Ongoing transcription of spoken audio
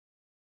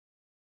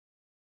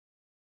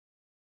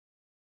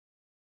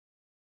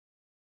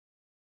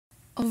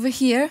Over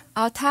here,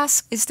 our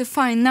task is to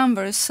find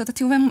numbers so that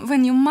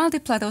when you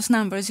multiply those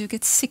numbers, you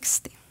get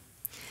 60.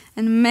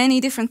 And many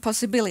different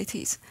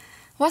possibilities.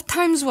 What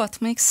times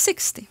what makes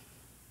 60?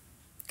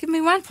 Give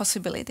me one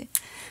possibility.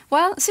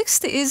 Well,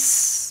 60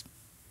 is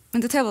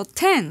in the table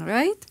 10,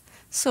 right?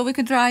 So we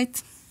could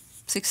write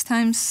 6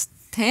 times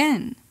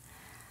 10.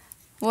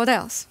 What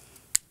else?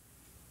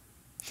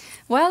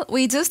 Well,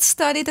 we just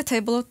studied the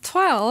table of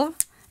 12.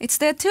 It's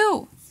there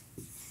too.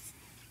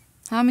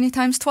 How many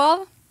times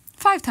 12?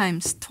 5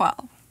 times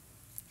 12.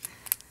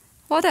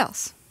 What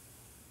else?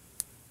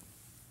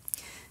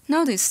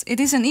 Notice it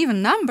is an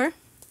even number.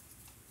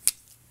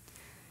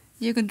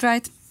 You could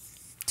write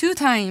 2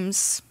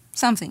 times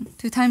something,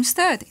 2 times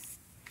 30.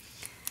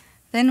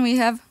 Then we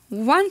have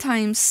 1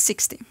 times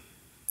 60,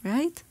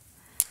 right?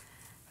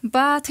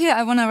 But here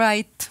I want to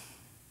write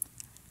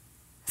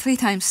 3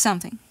 times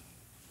something.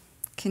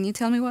 Can you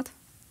tell me what?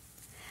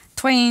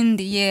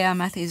 20, yeah,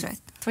 math is right.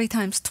 3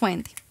 times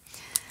 20.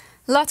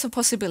 Lots of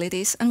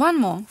possibilities. And one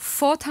more,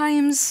 4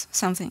 times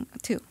something,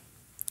 2.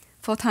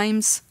 4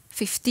 times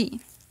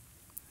 15.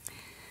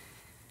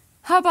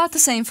 How about the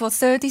same for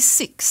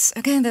 36?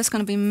 Again, there's going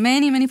to be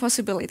many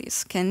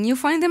possibilities. Can you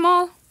find them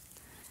all?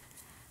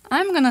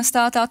 I'm going to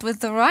start out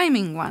with the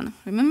rhyming one,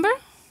 remember?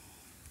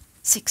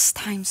 6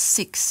 times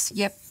 6,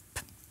 yep.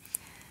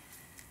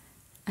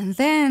 And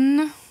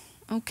then,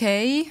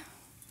 okay,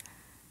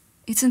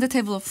 it's in the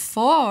table of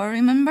 4,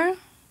 remember?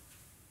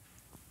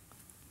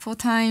 4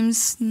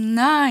 times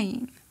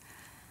 9.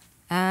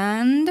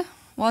 And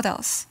what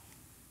else?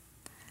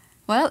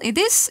 Well, it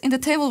is in the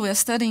table we are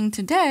studying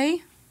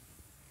today.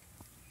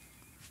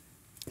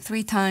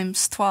 3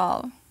 times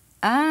 12.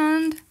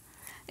 And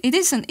it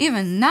is an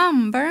even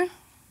number,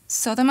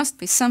 so there must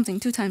be something,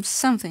 2 times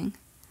something.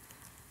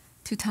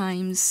 2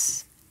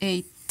 times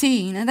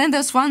 18. And then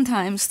there's 1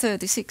 times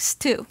 36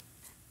 too.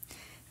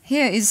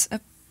 Here is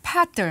a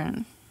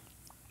pattern.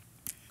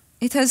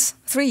 It has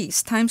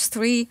 3s, times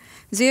 3,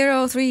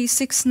 0, 3,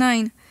 6,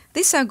 9.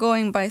 These are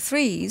going by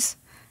 3s.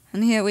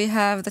 And here we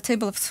have the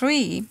table of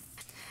 3.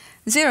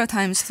 0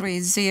 times 3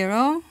 is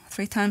 0.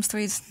 3 times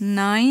 3 is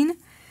 9.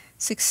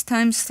 6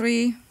 times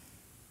 3,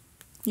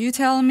 you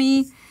tell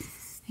me,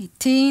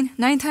 18.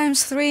 9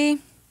 times 3,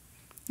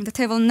 in the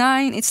table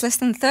 9, it's less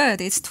than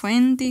 30, it's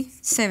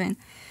 27.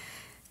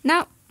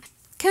 Now,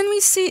 can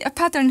we see a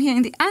pattern here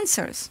in the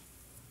answers?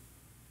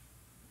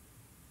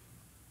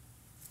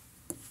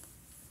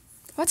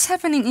 What's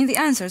happening in the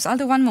answers? I'll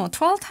do one more.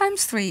 12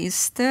 times 3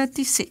 is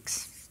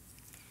 36.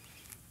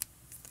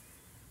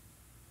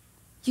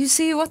 You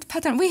see what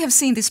pattern? We have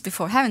seen this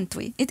before, haven't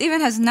we? It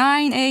even has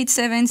 9, 8,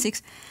 7,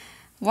 6...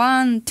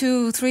 1,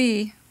 2,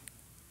 3.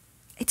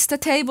 It's the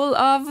table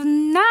of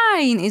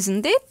 9,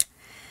 isn't it?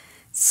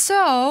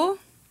 So,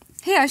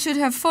 here I should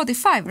have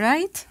 45,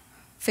 right?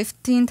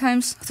 15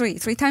 times 3.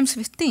 3 times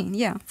 15,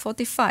 yeah,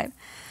 45.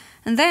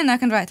 And then I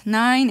can write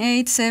 9,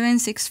 8, 7,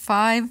 6,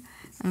 5,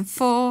 and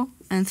 4,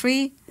 and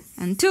 3,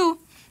 and 2.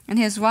 And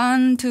here's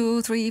 1,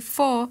 2, 3,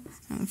 4,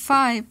 and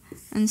 5,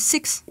 and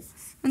 6,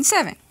 and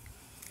 7.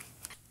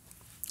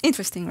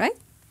 Interesting, right?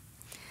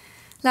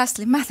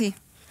 Lastly, Matthew.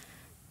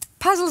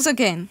 Puzzles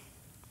again.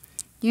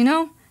 You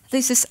know,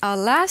 this is our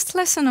last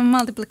lesson on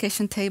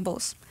multiplication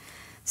tables.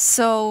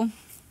 So,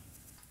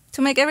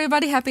 to make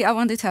everybody happy, I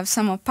wanted to have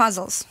some more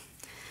puzzles.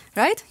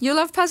 Right? You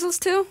love puzzles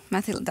too?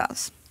 Matthew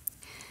does.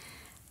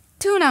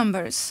 2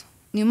 numbers.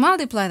 You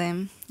multiply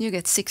them, you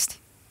get 60.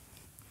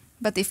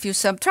 But if you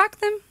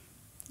subtract them,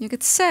 you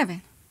get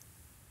 7.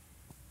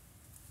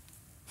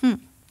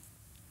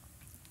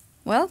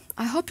 Well,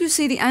 I hope you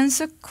see the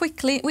answer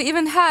quickly. We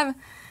even have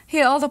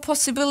here all the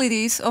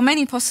possibilities, or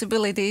many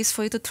possibilities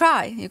for you to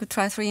try. You could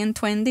try 3 and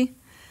 20.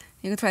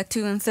 You could try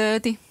 2 and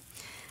 30.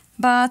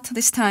 But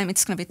this time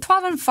it's going to be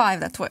 12 and 5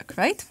 that work,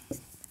 right?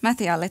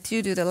 Matthew, I'll let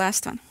you do the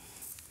last one.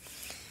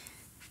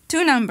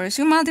 2 numbers,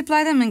 you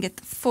multiply them and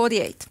get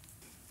 48.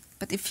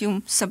 But if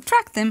you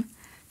subtract them,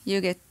 you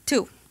get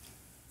 2.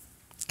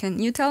 Can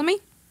you tell me?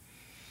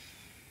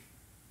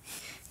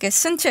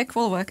 Guess and check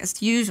will work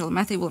as usual.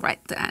 Matthew will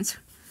write the answer.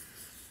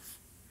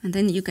 And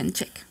then you can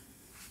check.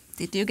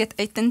 Did you get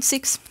 8 and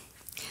 6?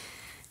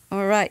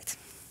 All right.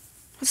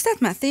 What's that,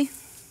 Matthew?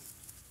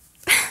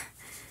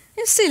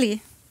 You're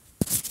silly.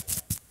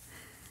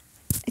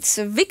 It's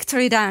a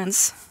victory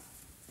dance.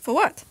 For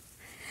what?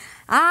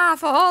 Ah,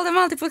 for all the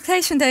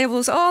multiplication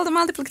tables. All the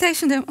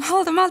multiplication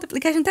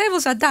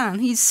tables are done.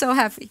 He's so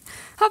happy.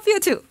 Hope you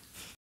too.